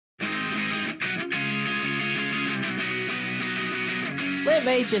Let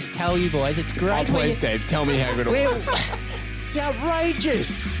me just tell you, boys, it's great. Oh, please, Dave, tell me how good it was. It's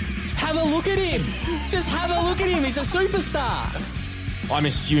outrageous. Have a look at him. Just have a look at him. He's a superstar. I'm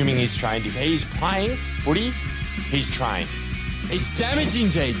assuming he's trained. If he's playing footy, he's trained. It's damaging,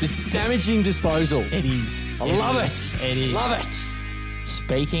 Jeeves. It's damaging disposal. It is. I love it. It is. Love it.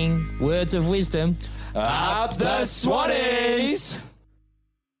 Speaking words of wisdom. Up the Swannies!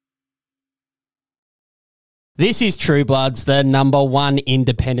 This is True Bloods, the number one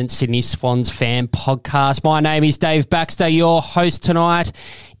independent Sydney Swans fan podcast. My name is Dave Baxter, your host tonight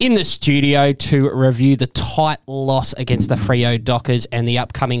in the studio to review the tight loss against the Freo Dockers and the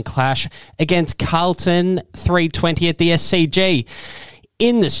upcoming clash against Carlton 320 at the SCG.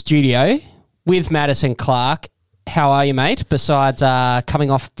 In the studio with Madison Clark. How are you, mate? Besides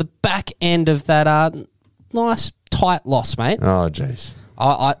coming off the back end of that nice tight loss, mate. Oh, jeez.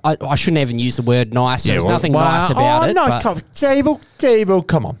 I shouldn't even use the word nice. There's nothing nice about it. No, but Table,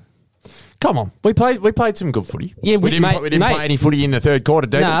 come on. We played some good footy. Yeah, we didn't play any footy in the third quarter,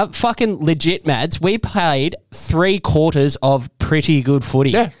 did we? No, fucking legit, Mads. We played 3 quarters of pretty good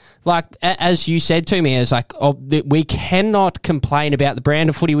footy. Yeah. Like, as you said to me, it's like, we cannot complain about the brand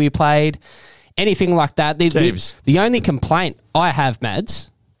of footy we played, anything like that. The only complaint I have, Mads,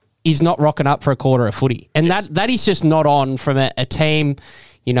 is not rocking up for a quarter of footy. And that is just not on from a team,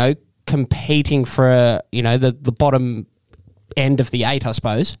 competing for, the bottom end of the 8, I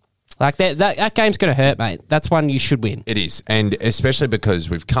suppose. Like, that game's going to hurt, mate. That's one you should win. It is. And especially because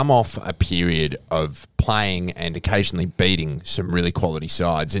we've come off a period of playing and occasionally beating some really quality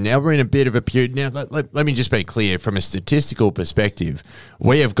sides. And now we're in a bit of a period. Now, let me just be clear. From a statistical perspective,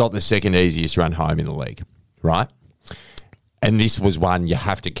 we have got the second easiest run home in the league, right? And this was one you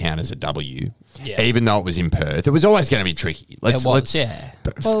have to count as a W, even though it was in Perth. It was always going to be tricky. Well, it's always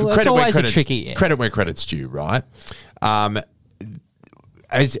tricky. Yeah. Credit where credit's due, right?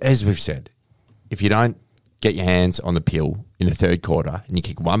 As we've said, if you don't get your hands on the pill in the third quarter and you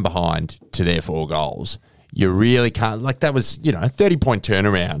kick one behind to their 4 goals, you really can't. Like, that was, a 30-point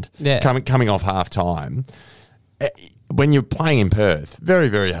turnaround coming off half time. When you're playing in Perth, very,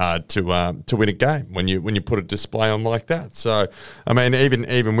 very hard to win a game when you put a display on like that. So, I mean,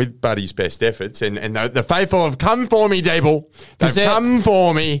 even with Buddy's best efforts, and the faithful have come for me, Dable. They've come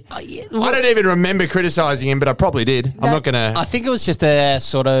for me. I don't even remember criticising him, but I probably did. I'm not going to... I think it was just a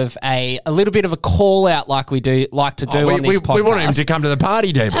sort of a little bit of a call-out like we like to do on this podcast. We wanted him to come to the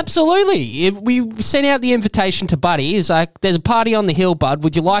party, Dable. Absolutely. We sent out the invitation to Buddy. It's like, there's a party on the hill, Bud.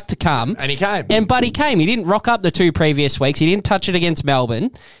 Would you like to come? And he came. And Buddy came. He didn't rock up the 2 previous weeks. He didn't touch it against Melbourne,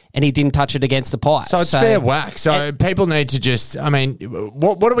 and he didn't touch it against the Pies. So it's fair whack. So people need to just,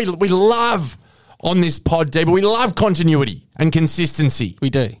 what do we love on this pod, Dave? We love continuity and consistency. We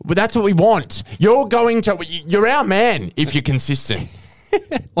do. But that's what we want. You're our man if you're consistent.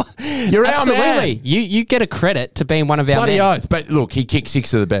 You're our man. Absolutely. You get a credit to being one of our bloody men. oath. But look, he kicked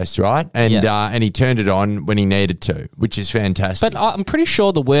 6 of the best, right? And he turned it on when he needed to, which is fantastic. But I'm pretty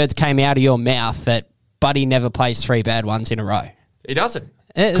sure the words came out of your mouth that Buddy never plays 3 bad ones in a row. He doesn't.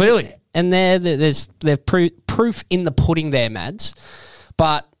 Clearly. And there's proof in the pudding there, Mads.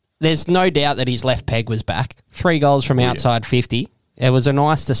 But there's no doubt that his left peg was back. 3 goals from outside 50. It was a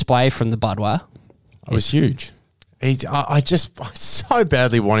nice display from the Budwa. It was huge. I so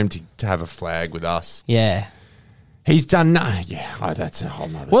badly want him to have a flag with us. Yeah. He's done that's a whole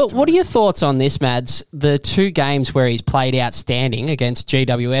nother story. What are your thoughts on this, Mads? The 2 games where he's played outstanding against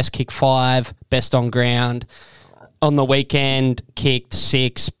GWS, kicked 5, best on ground. On the weekend, kicked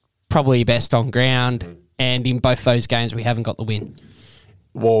 6, probably best on ground. And in both those games, we haven't got the win.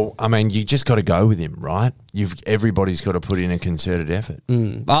 Well, you just got to go with him, right? Everybody's got to put in a concerted effort.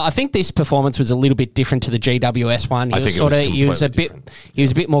 I think this performance was a little bit different to the GWS one. He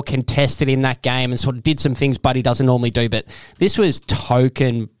was a bit more contested in that game and sort of did some things Buddy doesn't normally do. But this was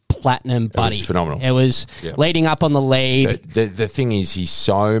token platinum Buddy. It was phenomenal. It was leading up on the lead. The thing is, he's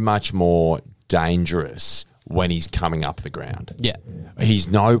so much more dangerous when he's coming up the ground. Yeah,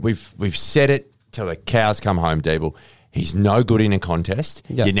 we've said it till the cows come home, Dable. He's no good in a contest.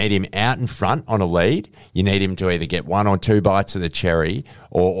 Yep. You need him out in front on a lead. You need him to either get 1 or 2 bites of the cherry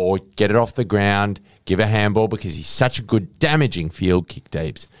or get it off the ground, give a handball, because he's such a good damaging field kick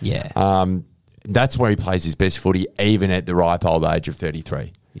deeps. Yeah. That's where he plays his best footy, even at the ripe old age of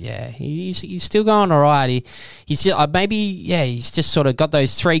 33. Yeah, he's still going all right. He's just sort of got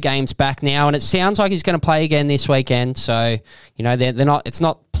those 3 games back now, and it sounds like he's going to play again this weekend. So, they're not. It's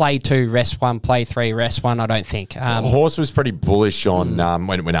not play 2, rest 1, play 3, rest 1. I don't think. Horse was pretty bullish on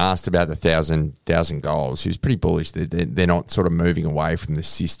when asked about the 1,000 goals. He was pretty bullish that they're not sort of moving away from the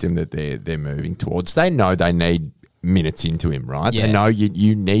system that they're moving towards. They know they need minutes into him, right? Yeah. They know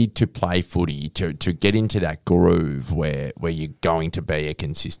you need to play footy to get into that groove where you're going to be a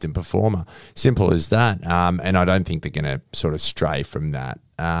consistent performer. Simple as that. And I don't think they're going to sort of stray from that.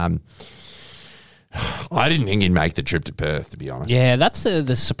 I didn't think he'd make the trip to Perth, to be honest. Yeah, that's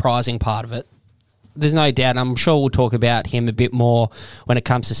the surprising part of it. There's no doubt. I'm sure we'll talk about him a bit more when it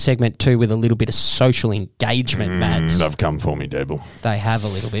comes to segment 2 with a little bit of social engagement, Mads. They've come for me, Deeble. They have a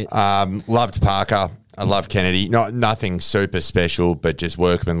little bit. Loved Parker. I love Kennedy. Nothing super special, but just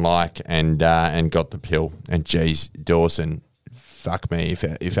workmanlike and got the pill. And geez, Dawson, fuck me,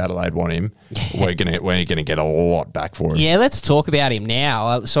 if Adelaide want him, we're gonna get a lot back for him. Yeah, let's talk about him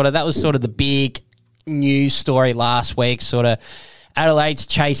now. That was sort of the big news story last week. Sort of Adelaide's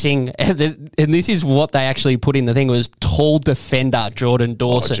chasing, and this is what they actually put in the thing, was tall defender Jordan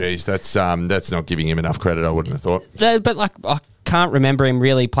Dawson. Oh, geez, that's not giving him enough credit, I wouldn't have thought. But like, I can't remember him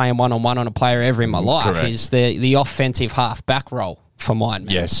really playing one-on-one on a player ever in my life. Correct. Is the offensive half-back role for mine,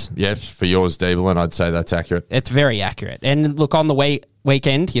 man. Yes, for yours, Deeble, and I'd say that's accurate. It's very accurate. And look, on the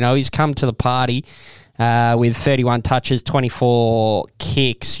weekend, he's come to the party with 31 touches, 24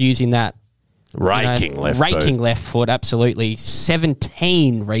 kicks, using that Raking left foot, absolutely.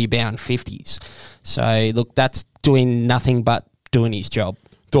 17 rebound 50s. So, look, that's doing nothing but doing his job.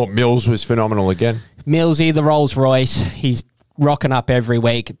 Thought Mills was phenomenal again. Millsy, the Rolls Royce, he's rocking up every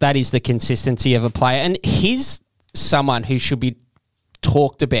week. That is the consistency of a player. And he's someone who should be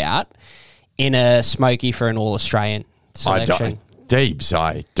talked about in a smoky for an All-Australian selection. Deebs,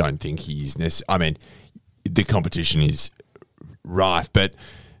 I don't think he's necessarily... I mean, the competition is rife, but...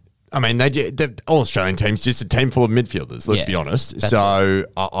 I mean, the All-Australian team's just a team full of midfielders, let's be honest. So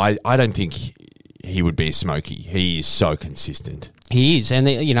I don't think he would be a smoky. He is so consistent. He is. And,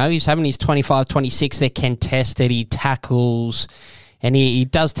 he's having his 25, 26. They're contested. He tackles. And he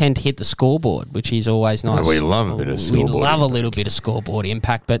does tend to hit the scoreboard, which is always nice. We love a bit of scoreboard. We love a little bit of scoreboard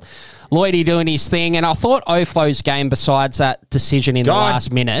impact. But Lloydie doing his thing. And I thought Oflo's game, besides that decision in the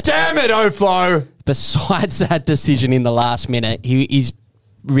last minute. Damn it, Oflo! Besides that decision in the last minute, he's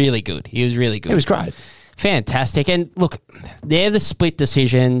really good. He was really good. He was great. Fantastic. And look, they're the split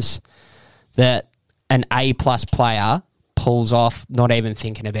decisions that an A-plus player pulls off, not even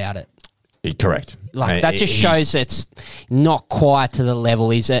thinking about it. Correct. Like, that just shows it's not quite to the level.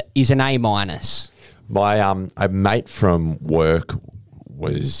 He's an A-minus. My a mate from work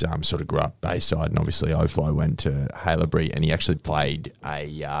was sort of grew up Bayside, and obviously Oflo went to Haileybury, and he actually played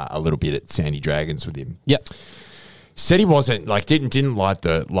a little bit at Sandy Dragons with him. Yep. Said he wasn't didn't light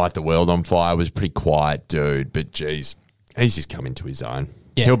the world on fire. Was a pretty quiet dude, but geez, he's just come into his own.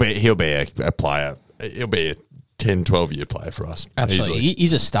 Yeah. He'll be a player. He'll be a 10, 12-year player for us. Absolutely. Easily.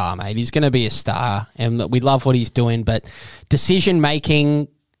 He's a star, mate. He's going to be a star, and we love what he's doing, but decision-making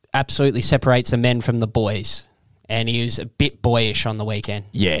absolutely separates the men from the boys, and he was a bit boyish on the weekend.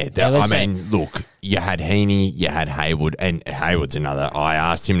 Yeah, look, you had Heaney, you had Hayward, and Hayward's another. I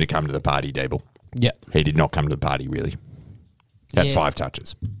asked him to come to the party, Deeble. Yeah. He did not come to the party, really. He had 5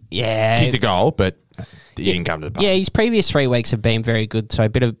 touches. Yeah. Kicked a goal, but he didn't come to the party. Yeah, his previous 3 weeks have been very good, so a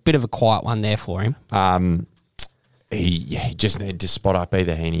bit of a quiet one there for him. He just needed to spot up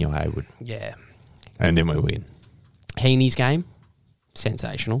either Heaney or Hayward. Yeah. And then we win. Heaney's game,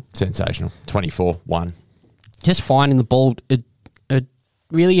 sensational. 24-1. Just finding the ball, it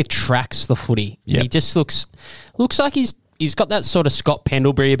really attracts the footy. Yep. He just looks like he's got that sort of Scott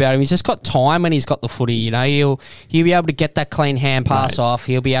Pendlebury about him. He's just got time when he's got the footy. He'll be able to get that clean hand pass off.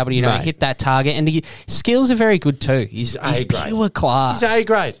 He'll be able to hit that target, and skills are very good too. He's pure class. He's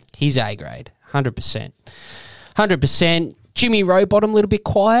A-grade. He's A-grade, 100%. 100%. Jimmy Rowbottom, a little bit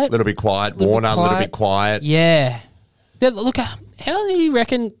quiet. Warner, a little bit quiet. Yeah. Look, how do you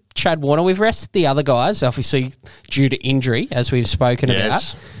reckon Chad Warner? We've rested the other guys, obviously due to injury, as we've spoken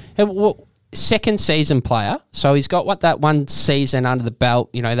about. And, second season player, so he's got that one season under the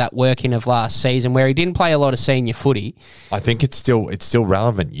belt, that working of last season where he didn't play a lot of senior footy. I think it's still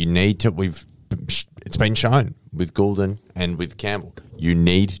relevant. You need to. It's been shown with Goulden and with Campbell. You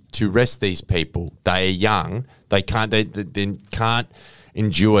need to rest these people. They are young. They can't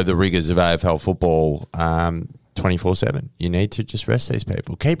endure the rigors of AFL football 24/7. You need to just rest these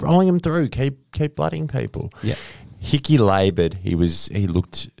people. Keep rolling them through. Keep blooding people. Yeah. Hickey laboured. He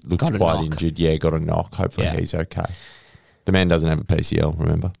looked quite injured. Yeah, got a knock. Hopefully he's okay. The man doesn't have a PCL,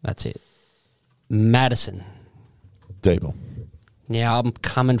 remember? That's it. Madison. Deeble. Now I'm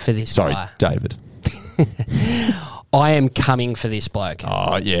coming for this guy. David. I am coming for this bloke.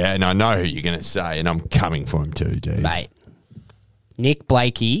 Oh, yeah, and I know who you're going to say, and I'm coming for him too, dude. Mate. Nick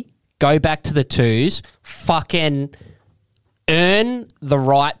Blakey, go back to the twos, fucking earn the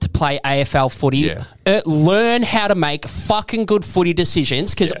right to play AFL footy. Yeah. Learn how to make fucking good footy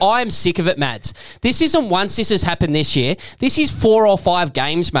decisions, because I am sick of it, Mads. This isn't once this has happened this year. This is 4 or 5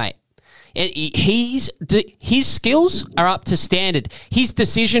 games, mate. His skills are up to standard. His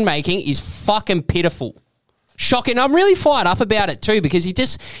decision making is fucking pitiful. Shocking. I'm really fired up about it too, because he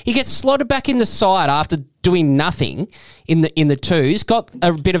gets slotted back in the side after doing nothing in the twos. Got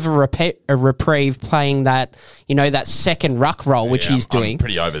a bit of a reprieve playing that, that second ruck role, which he's doing. I'm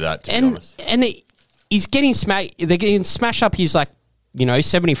pretty over that, to be honest. And he's getting smacked. They're getting smashed up his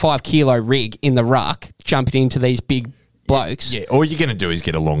 75 kilo rig in the ruck, jumping into these big blokes. Yeah, all you're going to do is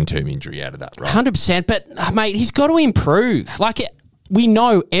get a long-term injury out of that, right? 100%. But, mate, he's got to improve. We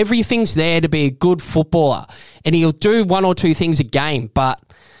know everything's there to be a good footballer, and he'll do 1 or 2 things a game, but,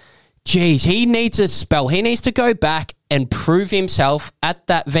 geez, he needs a spell. He needs to go back and prove himself at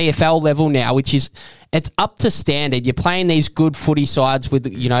that VFL level now, it's up to standard. You're playing these good footy sides with,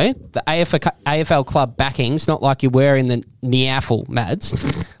 the AFL club backings, not like you were in the Niafl, Mads,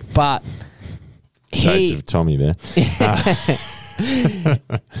 but... Shades of Tommy there.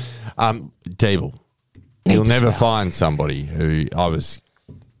 Deeble. You'll never find somebody who I was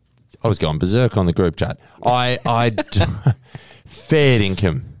going berserk on the group chat. Fair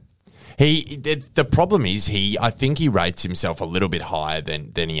income. The problem is I think he rates himself a little bit higher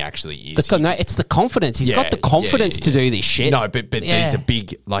than he actually is. No, it's the confidence. He's got the confidence to do this shit. No, but there's a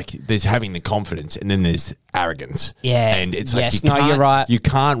big, there's having the confidence, and then there's arrogance. Yeah. And it's you're right. You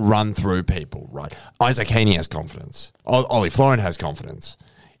can't run through people, right? Isaac Heaney has confidence. Ollie Florin has confidence.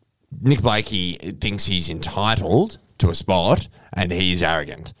 Nick Blakey thinks he's entitled to a spot, and he's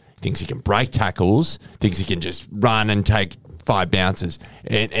arrogant. Thinks he can break tackles, thinks he can just run and take 5 bounces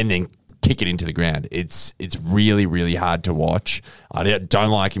and then kick it into the ground. It's really, really hard to watch. I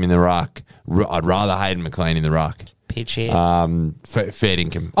don't like him in the ruck. I'd rather Hayden McLean in the ruck. Pitch it. Fair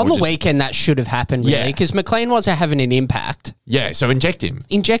income. On the weekend, that should have happened, really, because McLean wasn't having an impact. Yeah, so inject him.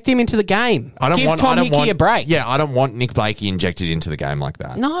 Inject him into the game. Give Tom Hickey a break. Yeah, I don't want Nick Blakey injected into the game like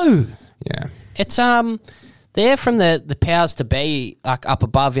that. No. Yeah. It's they're from the powers to be, up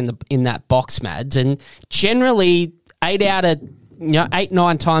above in that box, Mads, and generally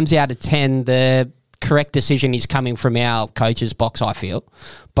 8-9 times out of 10, the correct decision is coming from our coach's box, I feel.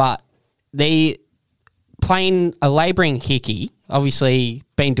 But playing a labouring Hickey, obviously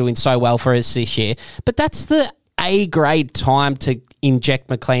been doing so well for us this year, but that's the A-grade time to inject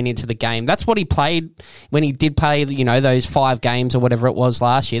McLean into the game. That's what he played when he did play, those 5 games or whatever it was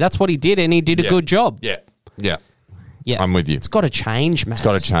last year. That's what he did, and he did a good job. Yeah. I'm with you. It's got to change, man. It's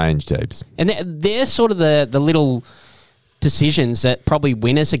got to change, Deebs. And they're sort of the little decisions that probably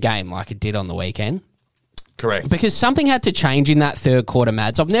win us a game like it did on the weekend. Correct. Because something had to change in that third quarter,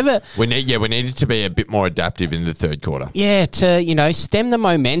 Mads. We needed to be a bit more adaptive in the third quarter. Yeah, to, stem the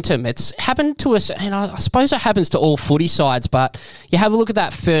momentum. It's happened to us, and I suppose it happens to all footy sides, but you have a look at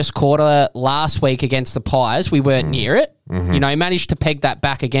that first quarter last week against the Pies. We weren't near it. Mm-hmm. Managed to peg that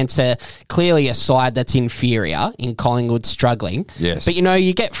back against clearly a side that's inferior in Collingwood, struggling. Yes. But,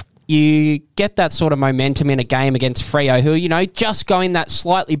 you get that sort of momentum in a game against Freo, who, just going that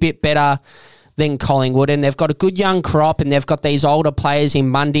slightly bit better than Collingwood, and they've got a good young crop, and they've got these older players in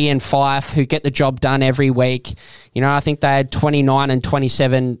Mundy and Fife who get the job done every week. I think they had 29 and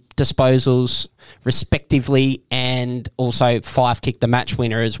 27 disposals respectively, and also Fife kicked the match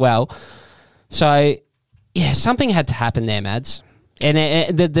winner as well. So, yeah, something had to happen there, Mads. And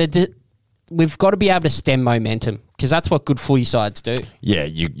we've got to be able to stem momentum, because that's what good footy sides do. Yeah,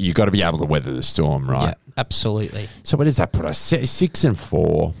 you got to be able to weather the storm, right? Yeah, absolutely. So where does that put us? 6 and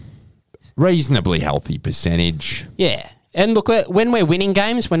 4. Reasonably healthy percentage. Yeah. And look, when we're winning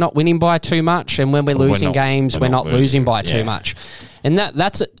games, we're not winning by too much. And when we're losing games, we're not losing by too much. And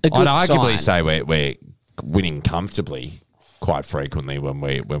that's a good I'd sign. arguably say we're winning comfortably quite frequently when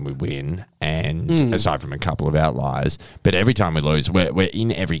we win, and aside from a couple of outliers. But every time we lose, we're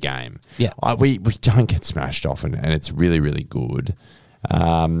in every game. Yeah. We don't get smashed often, and it's really, really good.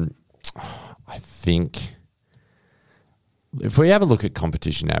 I think... If we have a look at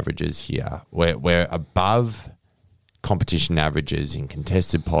competition averages here, we're above competition averages in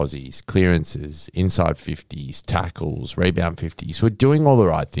contested posies, clearances, inside 50s, tackles, rebound 50s. We're doing all the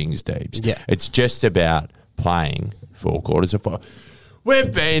right things, Deebs. Yeah. It's just about playing 4 quarters of 4.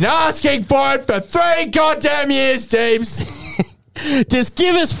 We've been asking for it for 3 goddamn years, Deebs. Just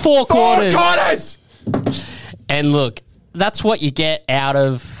give us 4 quarters. 4 quarters! And look, that's what you get out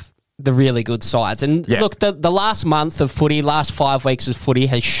of the really good sides. And look, the last month of footy, last 5 weeks of footy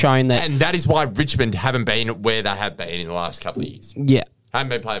has shown that... And that is why Richmond haven't been where they have been in the last couple of years. Yeah. Haven't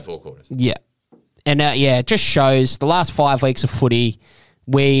been playing 4 quarters. Yeah. And it just shows the last 5 weeks of footy,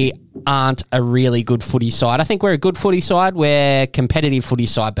 we aren't a really good footy side. I think we're a good footy side. We're a competitive footy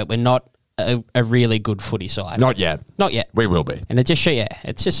side, but we're not a really good footy side. Not yet. Not yet. We will be. And it just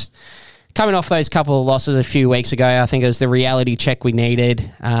it's just coming off those couple of losses a few weeks ago. I think it was the reality check we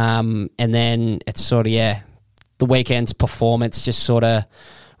needed. And then it's sort of, the weekend's performance just sort of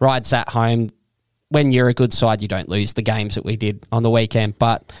rides that home. When you're a good side, you don't lose the games that we did on the weekend,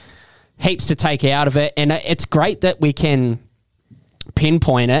 but heaps to take out of it. And it's great that we can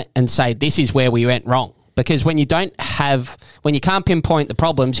pinpoint it and say, this is where we went wrong. Because when you can't pinpoint the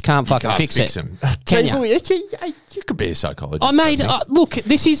problems, you can't fix it. Them. Can you? You could be a psychologist. Oh, mate, look,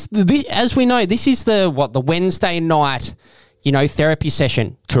 this is, as we know, this is the Wednesday night, therapy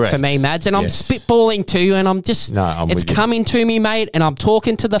session. Correct. For me, Mads. And I'm spitballing to you, and I'm just, it's coming to me, mate, and I'm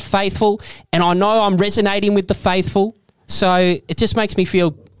talking to the faithful, and I know I'm resonating with the faithful. So it just makes me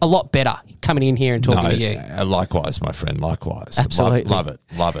feel a lot better coming in here and talking to you. Likewise, my friend, likewise. Absolutely. Love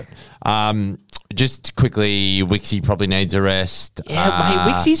it. Just quickly, Wixie probably needs a rest.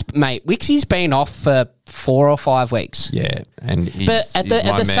 Yeah, Wixie's been off for 4 or 5 weeks. Yeah, and but at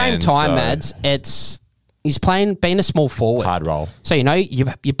the same time, Mads, he's being a small forward. Hard role. So,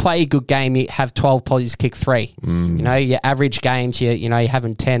 you play a good game, you have 12 plays, kick 3. Your average games, you're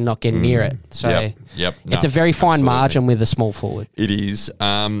having 10, not getting near it. So it's a very fine margin with a small forward. It is.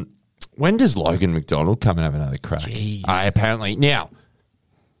 When does Logan McDonald come and have another crack? Apparently. Now,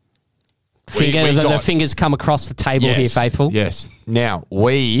 the fingers come across the table here, faithful. Yes. Now,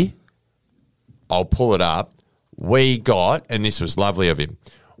 I'll pull it up. We got, and this was lovely of him,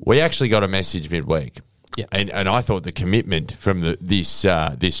 we actually got a message midweek. Yeah. And I thought the commitment from this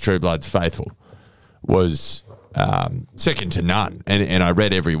True Bloods faithful was second to none. And I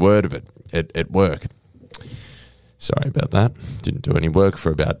read every word of it at work. Sorry about that. Didn't do any work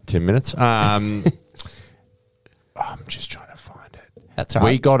for about 10 minutes. I'm just trying to find it. That's all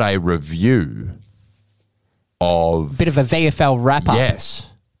right. We got a review of... Bit of a VFL wrapper.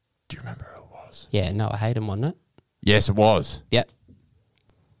 Yes. Do you remember who it was? Yeah, Noah Hayden, wasn't it? Yes, it was. Yep.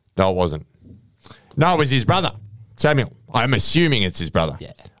 No, it wasn't. No, it was his brother, Samuel. I'm assuming it's his brother.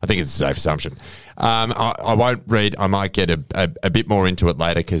 Yeah. I think it's a safe assumption. I won't read. I might get a bit more into it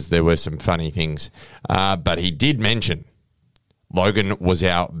later because there were some funny things. But he did mention Logan was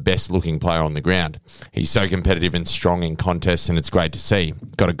our best-looking player on the ground. He's so competitive and strong in contests, and it's great to see.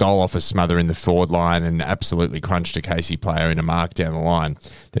 Got a goal off a smother in the forward line and absolutely crunched a Casey player in a mark down the line.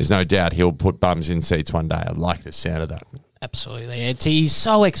 There's no doubt he'll put bums in seats one day. I like the sound of that. Absolutely. He's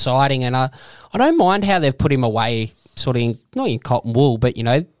so exciting, and I don't mind how they've put him away, sort of not in cotton wool, but,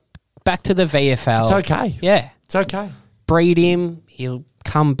 back to the VFL. It's okay. Yeah. It's okay. Breed him. He'll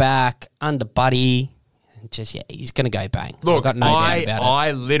come back under Buddy. Just, he's going to go bang. Look, I've got no doubt about it.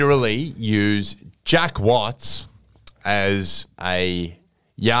 I literally use Jack Watts as a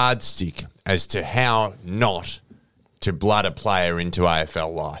yardstick as to how not to blood a player into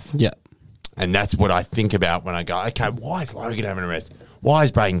AFL life. Yeah. And that's what I think about when I go, okay, why is Logan having a rest? Why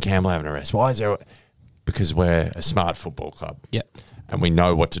is Braden Campbell having a rest? Why is there... Because we're a smart football club. Yeah. And we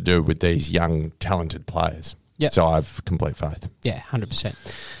know what to do with these young, talented players. Yeah. So I have complete faith. Yeah, 100%.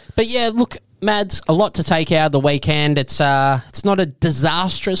 But look, Mads, a lot to take out of the weekend. It's not a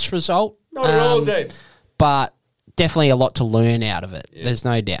disastrous result. Not at all, Dave. But definitely a lot to learn out of it. Yeah. There's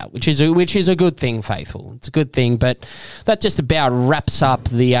no doubt, which is a good thing, faithful. It's a good thing, but that just about wraps up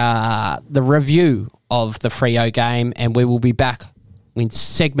the review of the Freo game, and we will be back in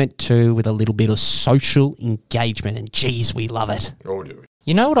segment 2 with a little bit of social engagement, and geez, we love it. Oh, do we?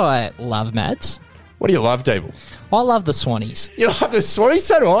 You know what I love, Mads? What do you love, Dable? I love the Swannies. You love the Swannies?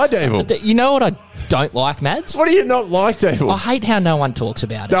 So do I, Dable. You know what I don't like, Mads? What do you not like, Dable? I hate how no one talks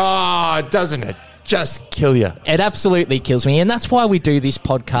about it. Oh, doesn't it just kill you? It absolutely kills me, and that's why we do this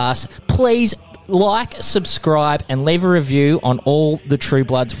podcast. Please like, subscribe, and leave a review on all the True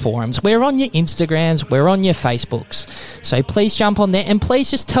Bloods forums. We're on your Instagrams, we're on your Facebooks. So please jump on there, and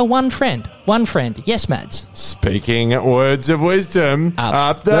please just tell one friend. One friend. Yes, Mads? Speaking words of wisdom,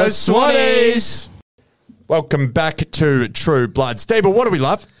 up the Swannies! Welcome back to True Bloods. Dable, what do we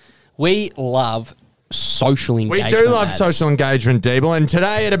love? We love social engagement. We do love social engagement, Dable, and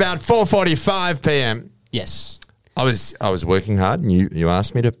today at about 4:45 p.m. Yes. I was working hard, and you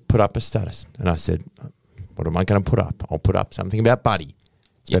asked me to put up a status, and I said, "What am I going to put up? I'll put up something about Buddy.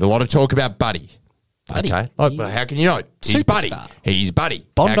 There's been a lot of talk about Buddy. Okay, how can you know it? He's Buddy. He's Buddy.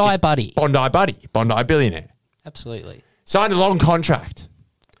 Bondi Buddy. Bondi Buddy. Bondi billionaire. Absolutely. Signed a long contract.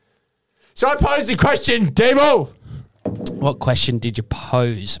 So I posed the question, Debo. What question did you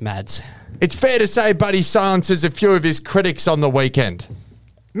pose, Mads? It's fair to say Buddy silences a few of his critics on the weekend,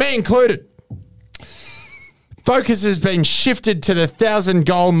 me included. Focus has been shifted to the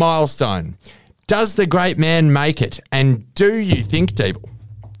 1,000-goal milestone. Does the great man make it? And do you think, Deeble,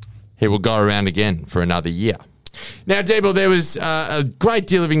 he will go around again for another year? Now, Deeble, there was a great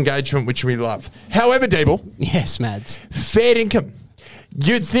deal of engagement, which we love. However, Deeble. Yes, Mads. Fair income.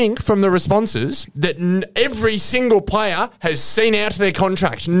 You'd think from the responses that every single player has seen out their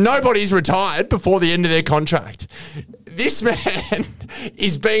contract. Nobody's retired before the end of their contract. This man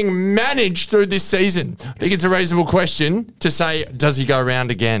is being managed through this season. I think it's a reasonable question to say, does he go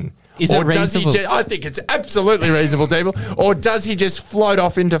around again? Is it reasonable? I think it's absolutely reasonable, Deeble. Or does he just float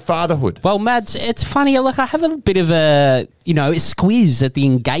off into fatherhood? Well, Mads, it's funny. Look, I have a bit of a squiz at the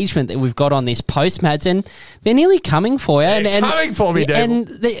engagement that we've got on this post, Mads, and they're nearly coming for you. They're coming for me,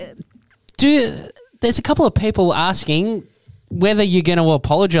 Deeble. And there's a couple of people asking whether you're going to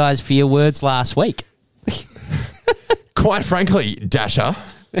apologise for your words last week. Quite frankly, Dasher,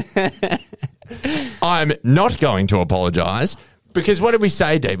 I'm not going to apologise because what did we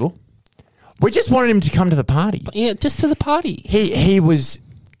say, Deeble? We just wanted him to come to the party. Yeah, just to the party. He was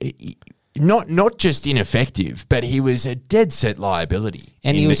not just ineffective, but he was a dead set liability.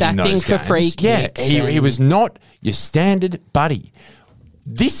 And he was acting for free kicks. Yeah, he was not your standard buddy.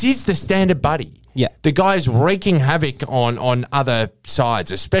 This is the standard buddy. Yeah. The guy's wreaking havoc on other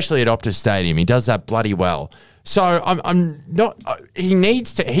sides, especially at Optus Stadium. He does that bloody well. So I'm not. He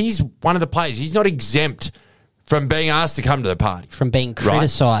needs to. He's one of the players. He's not exempt from being asked to come to the party. From being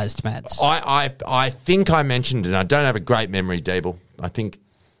criticised, right. Mads. I think I mentioned, and I don't have a great memory, Deeble. I think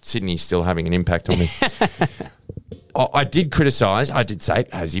Sydney's still having an impact on me. I did criticise. I did say,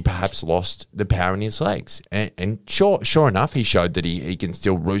 has he perhaps lost the power in his legs? And sure enough, he showed that he can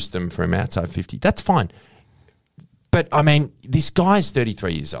still roost them from outside 50. That's fine. But, I mean, this guy's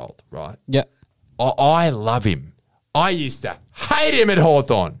 33 years old, right? Yeah. I love him. I used to hate him at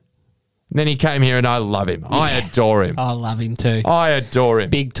Hawthorn. Then he came here and I love him. Yeah. I adore him. I love him too. I adore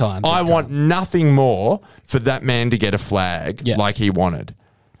him. Big time. I want nothing more for that man to get a flag like he wanted.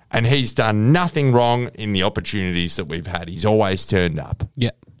 And he's done nothing wrong in the opportunities that we've had. He's always turned up.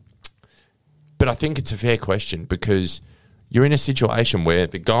 Yeah. But I think it's a fair question because you're in a situation where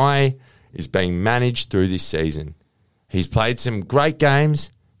the guy is being managed through this season. He's played some great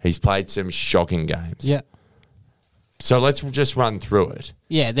games. He's played some shocking games. Yeah. So let's just run through it.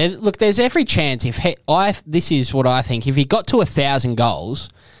 Yeah, there's every chance this is what I think. If he got to 1,000 goals,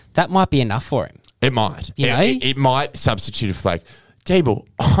 that might be enough for him. It might. It might substitute a flag. Deeble,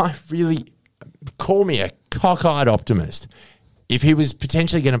 I really call me a cockeyed optimist. If he was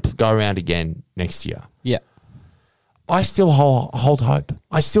potentially going to go around again next year, yeah, I still hold hope.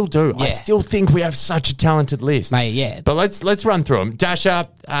 I still do. Yeah. I still think we have such a talented list. Mate, yeah. But let's run through them. Dasher,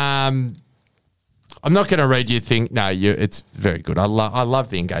 I'm not going to read your thing. No, it's very good. I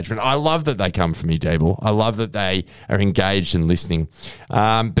love the engagement. I love that they come from me, Deeble. I love that they are engaged and listening.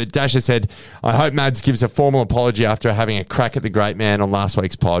 But Dasher said, I hope Mads gives a formal apology after having a crack at the great man on last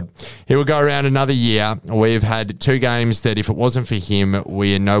week's pod. He will go around another year. We've had 2 games that if it wasn't for him,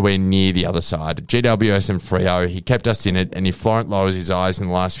 we are nowhere near the other side. GWS and Freo, he kept us in it. And if Florent lowers his eyes in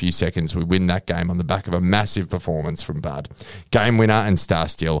the last few seconds, we win that game on the back of a massive performance from Bud. Game winner and star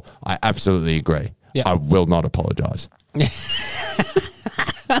still. I absolutely agree. Yep. I will not apologise.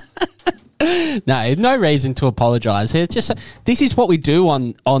 No reason to apologise. It's just this is what we do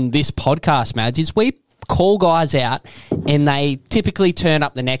on this podcast, Mads. Is we call guys out and they typically turn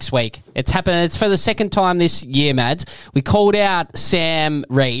up the next week. It's happened. It's for the second time this year, Mads. We called out Sam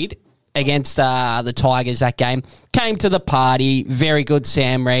Reid against the Tigers that game. Came to the party. Very good,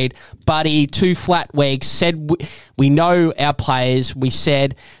 Sam Reid. Buddy, 2 flat weeks. Said we know our players. We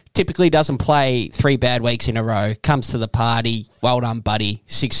said typically doesn't play 3 bad weeks in a row. Comes to the party. Well done, buddy.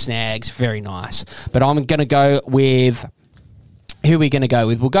 6 snags. Very nice. But I'm going to go with... Who are we going to go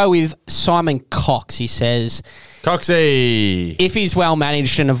with? We'll go with Simon Cox. He says... Coxie! If he's well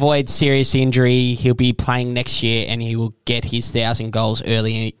managed and avoids serious injury, he'll be playing next year and he will get his 1,000 goals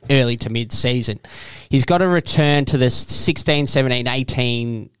early to mid-season. He's got to return to the 16, 17,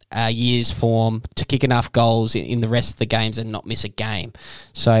 18... years form to kick enough goals in the rest of the games and not miss a game.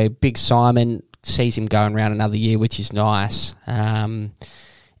 So Big Simon sees him going around another year, which is nice. And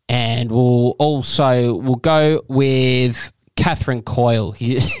we'll go with Catherine Coyle,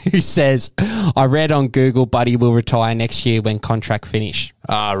 who says, I read on Google Buddy will retire next year when contract finish.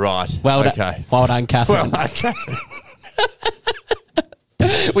 Right. Well done, Catherine. Well, okay.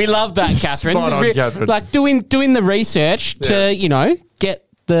 We love that, Catherine. Spot on, Catherine. Like doing the research to, get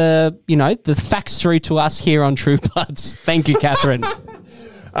the facts through to us here on True Bloods. Thank you, Catherine.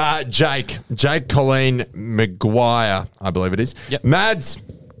 Jake Colleen Maguire, I believe it is. Yep. Mads,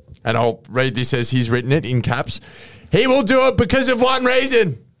 and I'll read this as he's written it in caps. He will do it because of one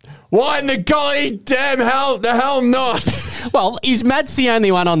reason. Why in the golly damn hell, the hell not? Well, is Mads the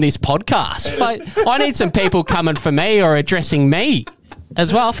only one on this podcast? Like, I need some people coming for me or addressing me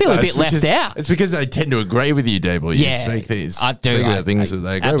as well. I feel a bit left out. It's because they tend to agree with you, Dable. You speak these. I do. Speak about things that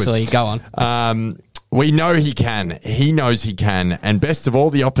they agree absolutely. with. Go on. We know he can. He knows he can. And best of all,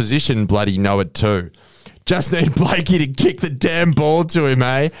 the opposition bloody know it too. Just need Blakey to kick the damn ball to him,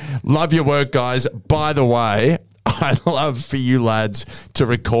 eh? Love your work, guys. By the way, I'd love for you lads to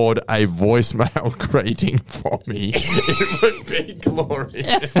record a voicemail greeting for me. It would be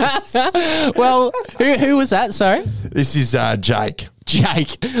glorious. Well, who was that? Sorry? This is Jake.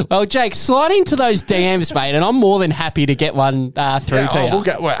 Jake. Well, Jake, slide into those DMs, mate, and I'm more than happy to get one through to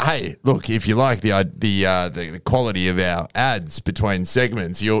you. Hey, look, if you like the quality of our ads between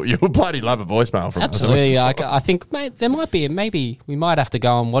segments, you'll bloody love a voicemail from us. Absolutely. I think, mate, there might be, maybe we might have to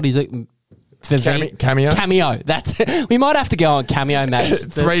go on, what is it? Cameo? Cameo. We might have to go on Cameo, Matt.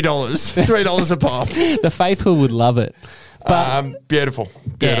 $3 a pop. The faithful would love it. But beautiful.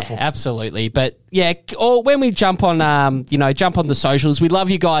 Yeah, absolutely. But yeah, or when we jump on, jump on the socials, we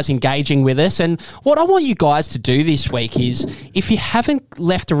love you guys engaging with us. And what I want you guys to do this week is, if you haven't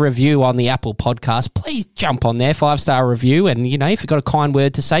left a review on the Apple Podcast, please jump on there, 5-star review. And, if you've got a kind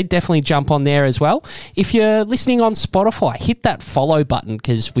word to say, definitely jump on there as well. If you're listening on Spotify, hit that follow button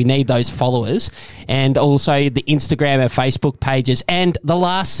because we need those followers. And also the Instagram and Facebook pages. And the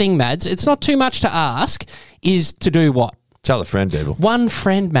last thing, Mads, it's not too much to ask, is to do what? Tell a friend, Devil. One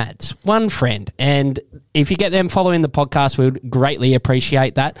friend, Mads. One friend. And if you get them following the podcast, we would greatly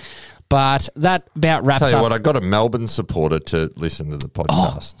appreciate that. But that about wraps up. Tell you what, I got a Melbourne supporter to listen to the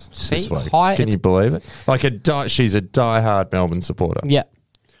podcast this week. Can you believe it? She's a diehard Melbourne supporter. Yeah.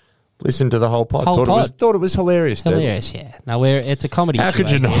 Listen to the whole pod. Thought it was hilarious. Hilarious, yeah. No, it's a comedy. How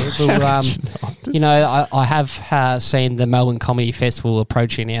could you not? I have seen the Melbourne Comedy Festival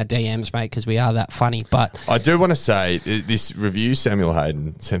approaching our DMs, mate, because we are that funny. But I do want to say this review Samuel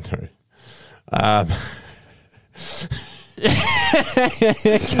Hayden sent through. Go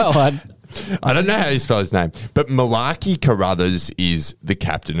on. I don't know how you spell his name, but Malaki Carruthers is the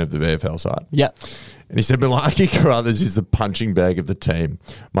captain of the VFL side. Yep. And he said, Malaki Carruthers is the punching bag of the team.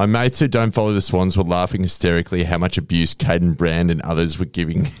 My mates who don't follow the Swans were laughing hysterically how much abuse Caden Brand and others were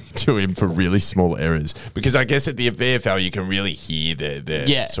giving to him for really small errors. Because I guess at the VFL you can really hear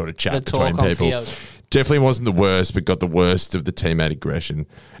their sort of chat between people. Field. Definitely wasn't the worst, but got the worst of the teammate aggression.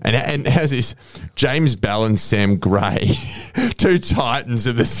 And how's this? James Bell and Sam Gray, two titans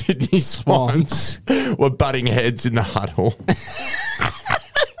of the Sydney Swans, were butting heads in the huddle.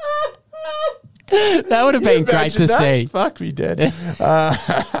 That would have been great to see. Fuck me dead.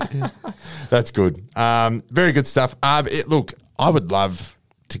 That's good. Very good stuff. Look, I would love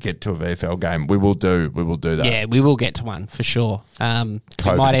to get to a VFL game. We will do that. Yeah, we will get to one for sure.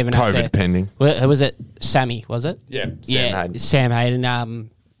 COVID, might even have COVID to, pending. Who was it? Sammy, was it? Yeah, Hayden. Sam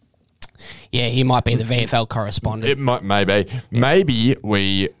Hayden. He might be the VFL correspondent. It might, maybe. Yeah. Maybe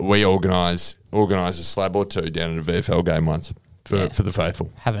we organise a slab or two down at a VFL game once. For the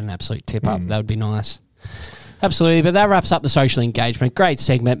faithful. Have an absolute tip up. That would be nice. Absolutely. But that wraps up the social engagement. Great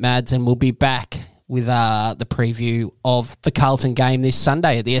segment, Mads, and we'll be back with the preview of the Carlton game this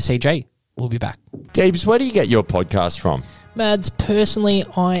Sunday at the SCG. We'll be back. Deebs, where do you get your podcast from? Mads, personally,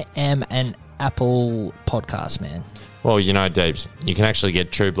 I am an Apple podcast man. Well, Deebs, you can actually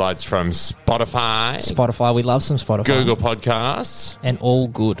get True Bloods from Spotify. Spotify, we love some Spotify. Google Podcasts. And all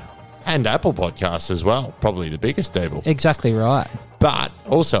good. And Apple Podcasts as well. Probably the biggest, Devil. Exactly right. But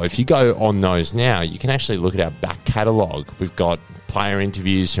also, if you go on those now, you can actually look at our back catalogue. We've got player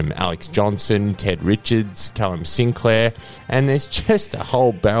interviews from Alex Johnson, Ted Richards, Callum Sinclair, and there's just a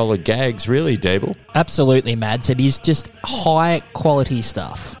whole barrel of gags, really, Devil. Absolutely, Mads. It is just high-quality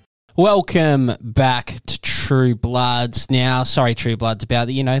stuff. Welcome back to True Bloods. Now, sorry, True Bloods, about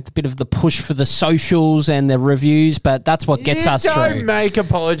the bit of the push for the socials and the reviews, but that's what gets us through. We don't make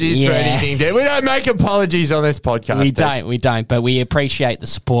apologies for anything, dude. We don't make apologies on this podcast. We don't, but we appreciate the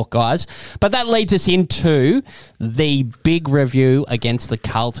support, guys. But that leads us into the big review against the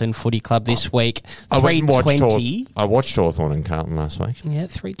Carlton Footy Club this week. I watched Hawthorn and Carlton last week. Yeah,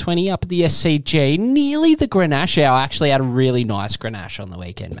 3:20 up at the SCG. Nearly the Grenache hour. I actually had a really nice Grenache on the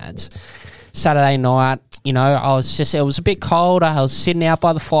weekend, Mads. Saturday night, it was a bit cold. I was sitting out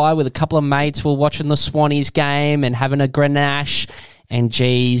by the fire with a couple of mates. We were watching the Swannies game and having a Grenache. And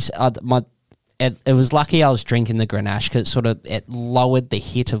geez, it was lucky I was drinking the Grenache because it lowered the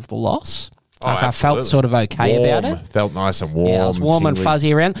hit of the loss. I felt sort of okay about it. Felt nice and warm. Yeah, it was warm and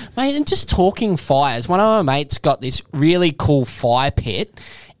fuzzy around. Mate, and just talking fires, one of my mates got this really cool fire pit.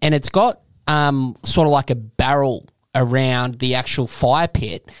 and it's got sort of like a barrel around the actual fire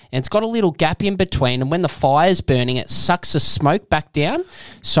pit, and it's got a little gap in between, and when the fire's burning, it sucks the smoke back down,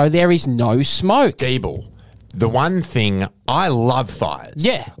 so there is no smoke. Deeble, the one thing, I love fires.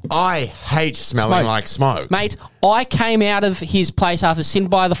 Yeah. I hate smelling like smoke. Mate, I came out of his place after sitting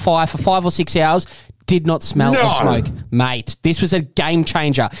by the fire for 5 or 6 hours, did not smell of smoke. Mate, this was a game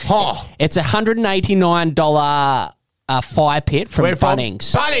changer. Oh. It's a $189 fire pit from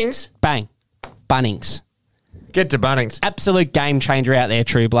Bunnings. Bunnings? Bang. Bunnings. Get to Bunnings. Absolute game changer out there,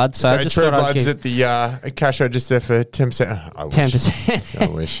 True Blood. So I just True thought I'd Blood's at the cash register for 10%. I wish. 10%. I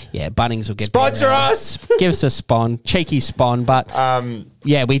wish. Yeah, Bunnings will get Sponsor better. us! Give us a spawn. Cheeky spawn. But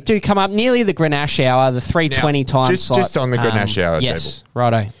yeah, we do come up nearly the Grenache hour, the 3:20 time slot. Just on the Grenache hour, yes,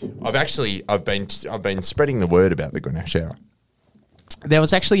 righto. I've been spreading the word about the Grenache hour. There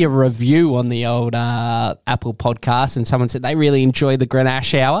was actually a review on the old Apple podcast, and someone said they really enjoy the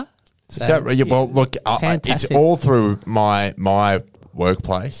Grenache hour. So, Is that right? Yeah, well, look, it's fantastic. all through my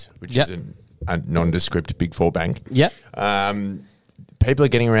workplace, which is a nondescript Big Four bank. Yep. People are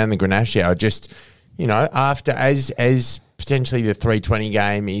getting around the Grenache hour just, after as potentially the 3:20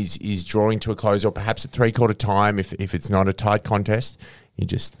 game is drawing to a close, or perhaps at 3/4 time if it's not a tight contest. You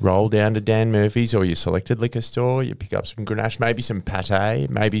just roll down to Dan Murphy's or your selected liquor store. You pick up some Grenache, maybe some pate,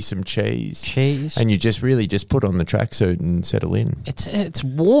 maybe some cheese, and you just really just put on the tracksuit and settle in. It's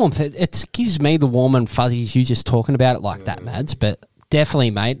warmth. It gives me the warm and fuzzies. You just talking about it like that, Mads. But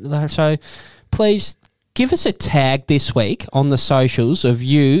definitely, mate. So please give us a tag this week on the socials of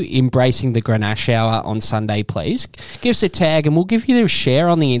you embracing the Grenache hour on Sunday, please. Give us a tag and we'll give you a share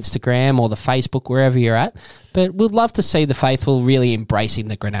on the Instagram or the Facebook, wherever you're at. But we'd love to see the faithful really embracing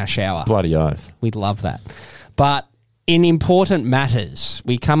the Grenache hour. Bloody oath. We'd love that. But in important matters,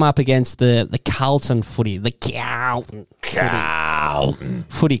 we come up against the Carlton footy, the Carlton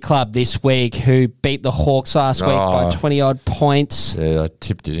footy club this week, who beat the Hawks last week by 20-odd points. Yeah, I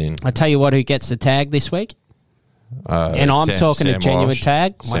tipped it in. I tell you what, who gets the tag this week? And I'm talking a genuine Walsh.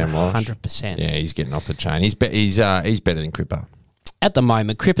 tag. Sam Walsh. 100%. Yeah, he's getting off the chain. He's better than Cripper. At the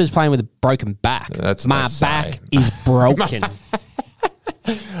moment, Cripper's playing with a broken back. That's My what they back say. is broken.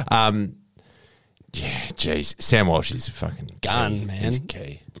 Yeah, jeez. Sam Walsh is fucking Gun, key. man. He's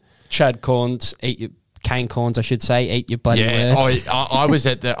key. Chad Corns, Kane Corns, I should say, eat your bloody Yeah, words. I was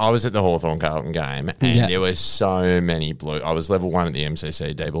at the Hawthorn Carlton game, and there were so many blue. I was level 1 at the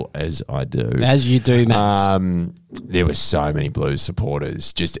MCC, Dable, as I do. As you do, man. There were so many Blues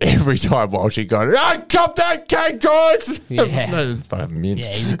supporters. Just every time Walshy got, cop that, Kane Corns! Yeah. Fucking mint. Yeah,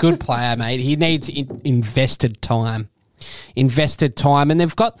 he's a good player, mate. He needs invested time. And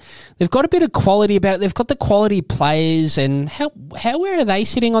they've got a bit of quality about it. They've got the quality players, and where are they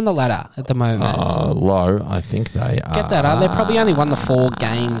sitting on the ladder at the moment? Low, I think they are. Get that up. They probably only won the 4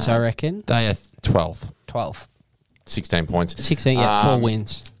 games, I reckon. They are 12. 12. 16 points. 16, 4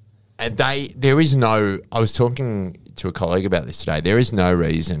 wins. And there is no, I was talking to a colleague about this today, there is no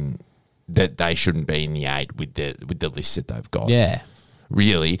reason that they shouldn't be in the 8 with the list that they've got. Yeah.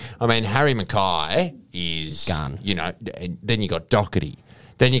 Really. I mean, Harry Mackay is Gun. Then you got Doherty.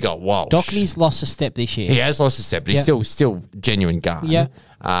 Then you got Walsh. Doherty's lost a step this year. He has lost a step, but he's still genuine gun. Yeah.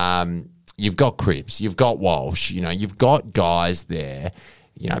 You've got Cripps. You've got Walsh. You've got guys there.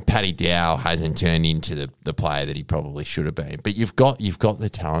 Paddy Dow hasn't turned into the player that he probably should have been. But you've got the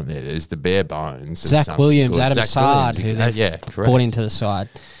talent there. There's the bare bones. Zach Williams, Adam Sard, who they've brought into the side.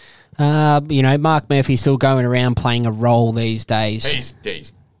 Mark Murphy's still going around playing a role these days.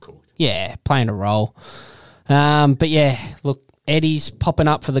 He's cool. Yeah, playing a role. But yeah, look, Eddie's popping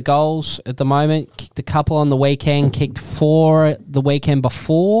up for the goals at the moment. Kicked a couple on the weekend, kicked 4 the weekend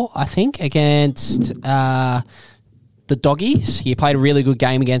before, I think, against the Doggies. He played a really good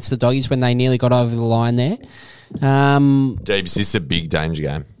game against the Doggies when they nearly got over the line there. Deebs, this is a big danger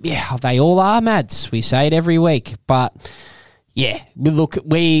game. Yeah, they all are, Mads. We say it every week. But yeah,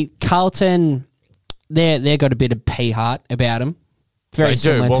 Carlton, they've got a bit of pea heart about them. Very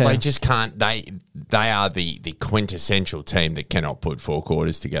similar. Well, they just can't. They are the quintessential team that cannot put 4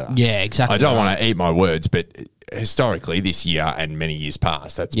 quarters together. Yeah, exactly. I don't want to eat my words, but historically, this year and many years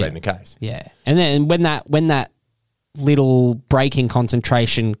past, that's been the case. Yeah, and then when that little break in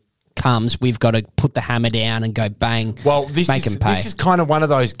concentration comes, we've got to put the hammer down and go bang. Well, this is kind of one of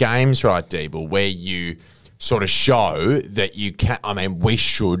those games, right, Deeble, where you sort of show that you can. I mean, we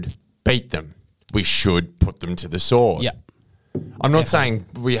should beat them. We should put them to the sword. Yeah. I'm not saying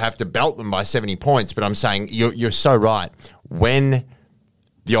we have to belt them by 70 points, but I'm saying you're so right. When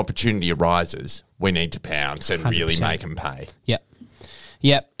the opportunity arises, we need to pounce and 100%. Really make them pay.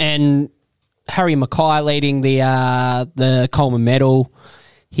 Yep. And Harry Mackay leading the Coleman medal.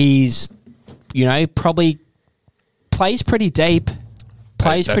 He's, probably plays pretty deep.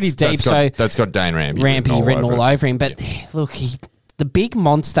 That's got Dane Rampy written all over him. But look, the big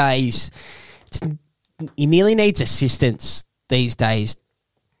monster, he nearly needs assistance these days,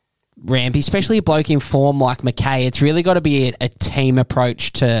 Rampy, especially a bloke in form like Mackay. It's really got to be a team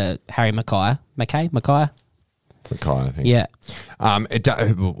approach to Harry Mackay. Mackay, I think. Yeah.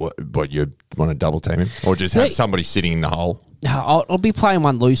 What, you want to double team him? Or just have somebody sitting in the hole? I'll be playing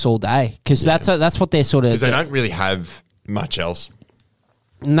one loose all day because that's what they're sort of... Because they don't really have much else.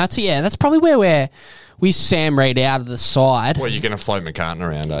 And that's probably where we Sam Reid out of the side. Well, you're going to float McCartan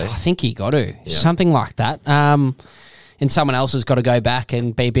around, eh? I think you got to. Yeah. Something like that. And someone else has got to go back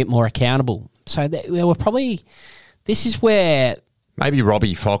and be a bit more accountable. So we're probably... This is where... Maybe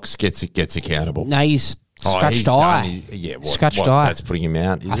Robbie Fox gets accountable. No, he's scratched eye. Scratched eye. That's putting him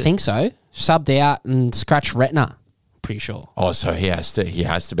out, I think so. Subbed out and scratched retina. Pretty sure. Oh, so he has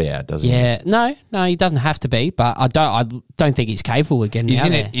to be out, doesn't he? Yeah, no, he doesn't have to be, but I don't think he's capable of getting out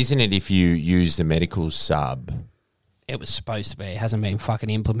there. Isn't it if you use the medical sub? It was supposed to be. It hasn't been fucking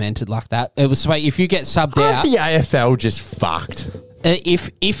implemented like that. It was supposed, if you get subbed out, the AFL just fucked.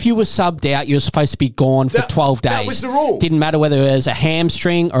 If you were subbed out, you were supposed to be gone for 12 days. That was the rule. Didn't matter whether it was a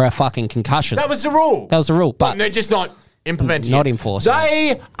hamstring or a fucking concussion. That was the rule. But they're just not implementing not it. Enforcing.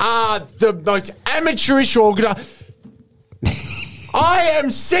 They are the most amateurish organisation. I am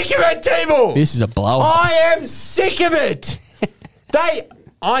sick of it, Table. This is a blow. I am sick of it.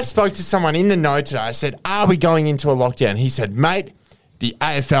 I spoke to someone in the know today. I said, "Are we going into a lockdown?" He said, "Mate, the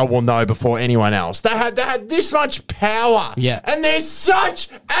AFL will know before anyone else. They have this much power, and they're such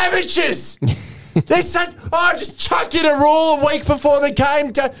amateurs." They're such, just chuck in a rule a week before the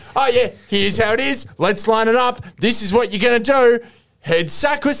game. Here's how it is. Let's line it up. This is what you're going to do. Head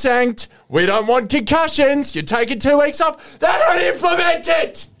sacrosanct. We don't want concussions. You're taking 2 weeks off. They don't implement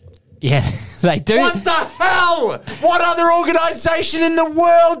it. Yeah, they do. What the hell? What other organisation in the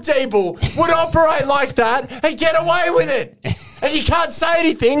world, Deeble, would operate like that and get away with it? And you can't say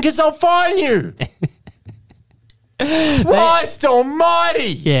anything because they'll fine you. Christ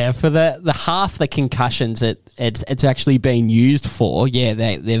almighty. Yeah, for the half the concussions it's actually been used for,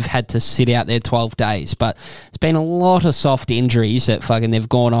 they've had to sit out there 12 days. But it's been a lot of soft injuries that fucking they've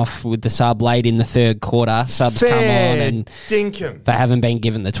gone off with the sub late in the third quarter. Subs come on and dinkum. They haven't been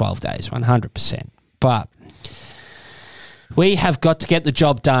given the 12 days, 100%. But we have got to get the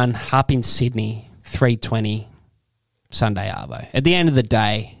job done up in Sydney, 3:20 Sunday Arvo. At the end of the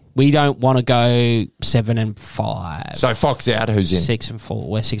day, we don't want to go 7-5. So Fox out, who's in? 6-4.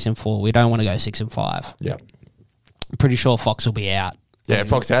 We're 6-4. We don't want to go 6-5. Yeah. Pretty sure Fox will be out. Yeah,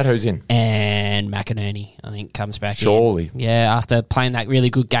 Fox out, who's in? And McInerney, I think, comes back Surely. in. Yeah, after playing that really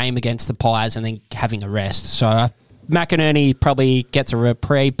good game against the Pies and then having a rest. So McInerney probably gets a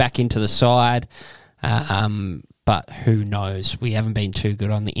reprieve back into the side. But who knows? We haven't been too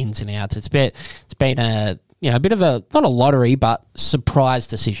good on the ins and outs. It's been a bit of a, not a lottery, but surprise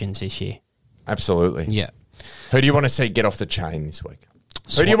decisions this year. Absolutely. Yeah. Who do you want to see get off the chain this week?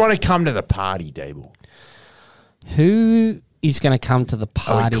 Who do you want to come to the party, Dable? Who is going to come to the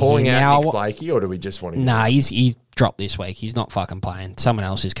party? Are we calling out Nick Blakey, or do we just want him? Nah, he's dropped this week. He's not fucking playing. Someone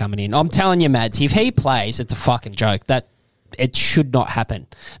else is coming in. I'm telling you, Mads, if he plays, it's a fucking joke. That it should not happen.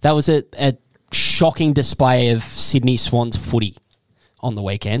 That was a shocking display of Sydney Swans footy on the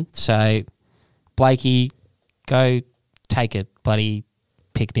weekend. So, Blakey, go take a bloody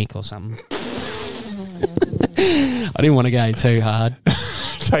picnic or something. I didn't want to go too hard.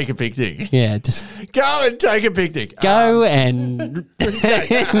 Take a picnic. Yeah, just go and take a picnic. Go and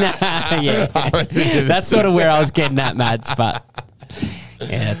that's sort of where I was getting at, Mads. But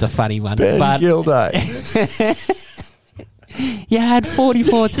yeah, it's a funny one. Ben Gilday. You had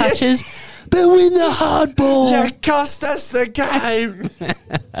 44 touches, but win the hard ball. You cost us the game.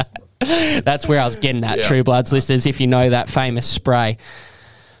 That's where I was getting at, True Bloods listeners, if you know that famous spray.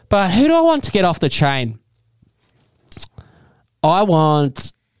 But who do I want to get off the chain? I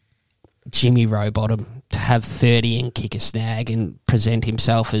want Jimmy Rowbottom to have 30 and kick a snag and present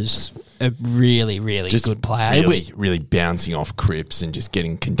himself as a really, really just good player. Really bouncing off Cripps and just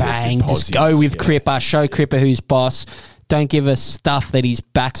getting contested posies. Just go with Cripper. Show Cripper who's boss. Don't give us stuff that his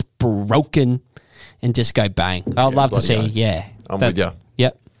back's broken and just go bang. I'd love to see, I'm with you.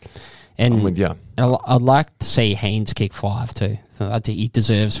 Yep. I'm with you. I'd like to see Haynes kick 5 too. I think he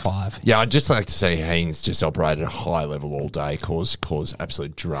deserves 5. Yeah, I'd just like to see Haynes just operate at a high level all day, cause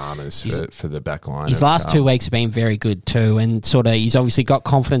absolute dramas for the back line. His last 2 weeks have been very good too, and sort of he's obviously got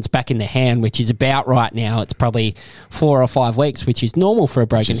confidence back in the hand, which is about right now. It's probably 4 or 5 weeks, which is normal for a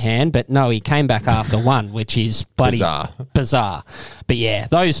broken hand, but no, he came back after 1, which is bloody bizarre. But yeah,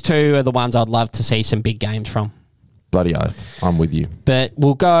 those 2 are the ones I'd love to see some big games from. Bloody oath. I'm with you. But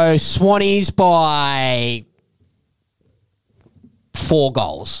we'll go Swannies by 4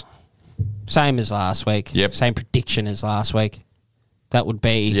 goals. Same as last week. Yep. Same prediction as last week. That would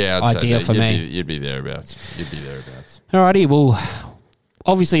be I'd ideal say for me. You'd be thereabouts. Alrighty, well,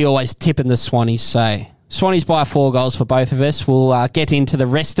 obviously always tipping the Swannies, so Swannies by 4 goals for both of us. We'll get into the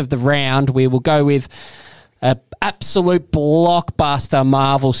rest of the round. We will go with an absolute blockbuster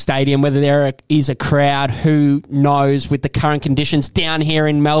Marvel Stadium. Whether there is a crowd, who knows with the current conditions down here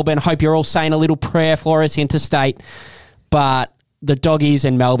in Melbourne. Hope you're all saying a little prayer for us interstate. But the Doggies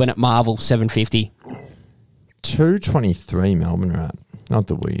in Melbourne at Marvel, 750. 223 Melbourne are at. Not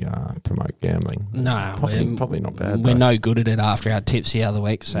that we promote gambling. No. Probably not bad. We're no good at it after our tips the other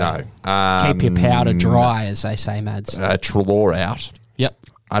week. So no. Keep your powder dry, as they say, Mads. Treloar out. Yep.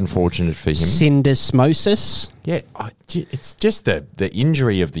 Unfortunate for him. Syndesmosis. Yeah, it's just the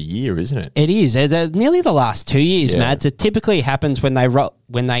injury of the year, isn't it? It is. Nearly the last 2 years, Mads. It typically happens when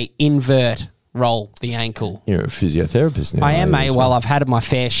they invert roll the ankle. You're a physiotherapist now. I am, mate. Well, I've had my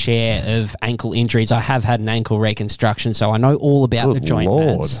fair share of ankle injuries. I have had an ankle reconstruction, so I know all about the joint,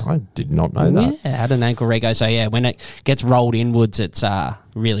 Mads. I did not know that. Yeah, I had an ankle rego, so yeah, when it gets rolled inwards, it's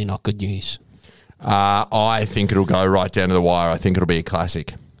really not good news. I think it'll go right down to the wire. I think it'll be a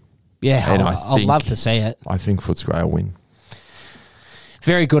classic. Yeah, and I'd love to see it. I think Footscray will win.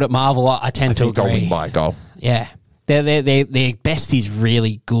 Very good at Marvel. I tend to agree. They'll win by a goal. Yeah. Their best is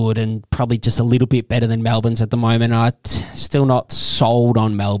really good and probably just a little bit better than Melbourne's at the moment. I'm still not sold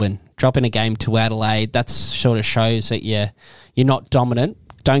on Melbourne. Dropping a game to Adelaide, that sort of shows that you're not dominant.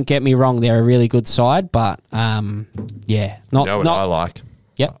 Don't get me wrong, they're a really good side, but not. You know what I like?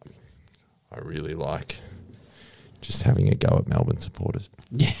 Yep. I really like just having a go at Melbourne supporters.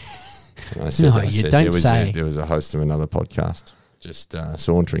 Yeah. There was a host of another podcast just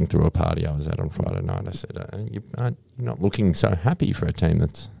sauntering through a party I was at on Friday night. I said, you're not looking so happy for a team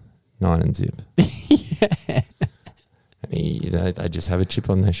that's 9-0. Yeah. And they just have a chip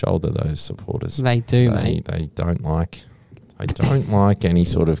on their shoulder, those supporters. They do, mate. They don't like any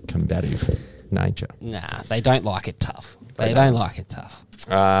sort of combative nature. Nah, they don't like it tough. They don't like it tough.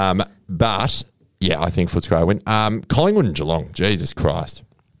 But, yeah, I think Footscray will win. Collingwood and Geelong, Jesus Christ.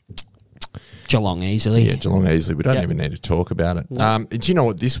 Geelong easily. Yeah, Geelong easily. We don't even need to talk about it. No. Do you know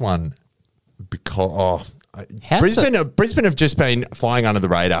what this one? Because Brisbane have just been flying under the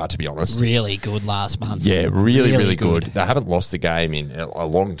radar, to be honest. Really good last month. Yeah, really good. They haven't lost a game in a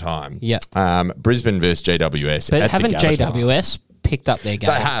long time. Yeah. Brisbane versus GWS. But haven't GWS picked up their game?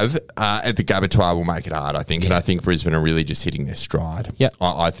 They have. At the Gabatoir will make it hard, I think. Yeah. And I think Brisbane are really just hitting their stride. Yeah.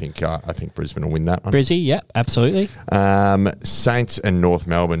 I think Brisbane will win that one. Brizzy, yeah, absolutely. Saints and North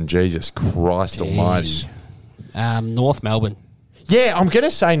Melbourne. Jesus Christ almighty. North Melbourne. Yeah, I'm going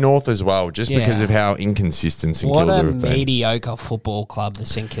to say North as well, just because of how inconsistent St Kilda have been. What a mediocre football club the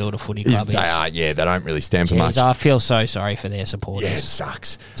St Kilda Footy Club is. They are, yeah. They don't really stand for much. I feel so sorry for their supporters. Yeah, it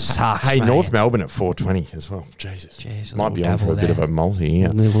sucks. Hey, mate. North Melbourne at 420 as well. Jesus. Might be on for a bit of a multi here.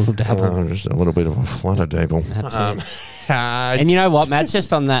 A little dabble. Just a little bit of a flutter dabble. That's it. And you know what, Matt?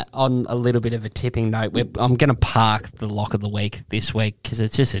 Just on a little bit of a tipping note, I'm going to park the lock of the week this week because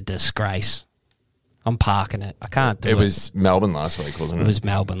it's just a disgrace. I'm parking it. I can't do it. It was Melbourne last week, wasn't it? It was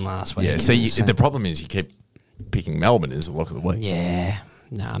Melbourne last week. Yeah, see, the problem is you keep picking Melbourne as the lock of the week. Yeah.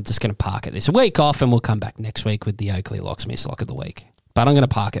 No, I'm just going to park it this week off and we'll come back next week with the Oakley Locksmiths lock of the week. But I'm going to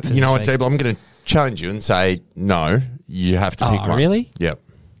park it for this week. You know what, Dave? I'm going to challenge you and say, no, you have to pick one. Oh, really? Yep.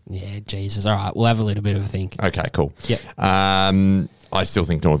 Yeah, Jesus. All right, we'll have a little bit of a think. Okay, cool. Yep. I still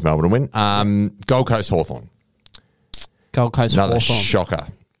think North Melbourne will win. Gold Coast Hawthorn. Gold Coast Another Hawthorn. shocker.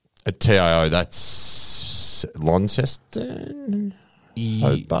 At TIO, that's Launceston?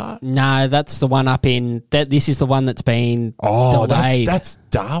 Hobart? No, that's the one up in... This is the one that's been delayed. That's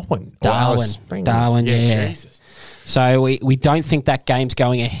Darwin. Darwin, yeah. Jesus. So we don't think that game's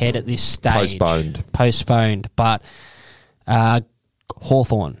going ahead at this stage. Postponed. But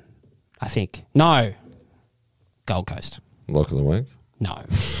Hawthorn, I think. No. Gold Coast. Lock of the week? No.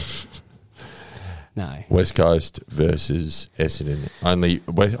 No. West Coast versus Essendon. Only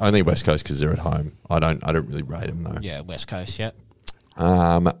West Coast because they're at home. I don't really rate them though. Yeah, West Coast. Yeah.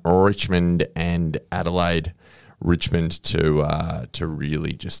 Richmond and Adelaide. Richmond to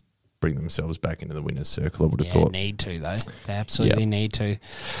really just bring themselves back into the winner's circle, I would have Yeah, thought. need to, though. They absolutely need to.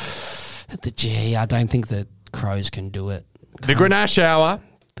 At the G, I don't think the Crows can do it. The Grenache Hour.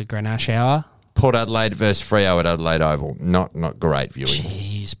 The Grenache Hour. Port Adelaide versus Freo at Adelaide Oval. Not great viewing.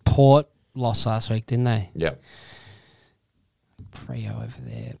 Jeez, Port lost last week, didn't they? Yep. Freo over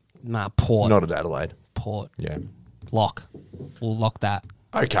there. Nah, Port. Not at Adelaide. Port. Yeah. Lock. We'll lock that.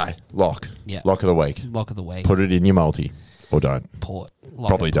 Okay. Lock. Yeah. Lock of the week. Lock of the week. Put it in your multi. Or don't. Port. Lock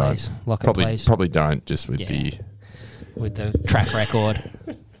Probably it, don't. please. Lock Probably, it, please. probably don't, just with the... With the track record.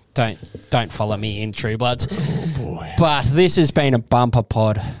 Don't follow me in, True Bloods. Oh, boy. But this has been a bumper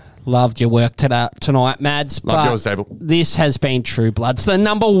pod. Loved your work tonight, Mads. Loved but yours, Abel. This has been True Bloods, the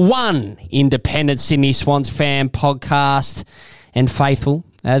number one independent Sydney Swans fan podcast. And faithful,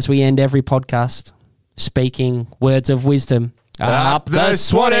 as we end every podcast, speaking words of wisdom. Up the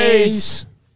Swannies!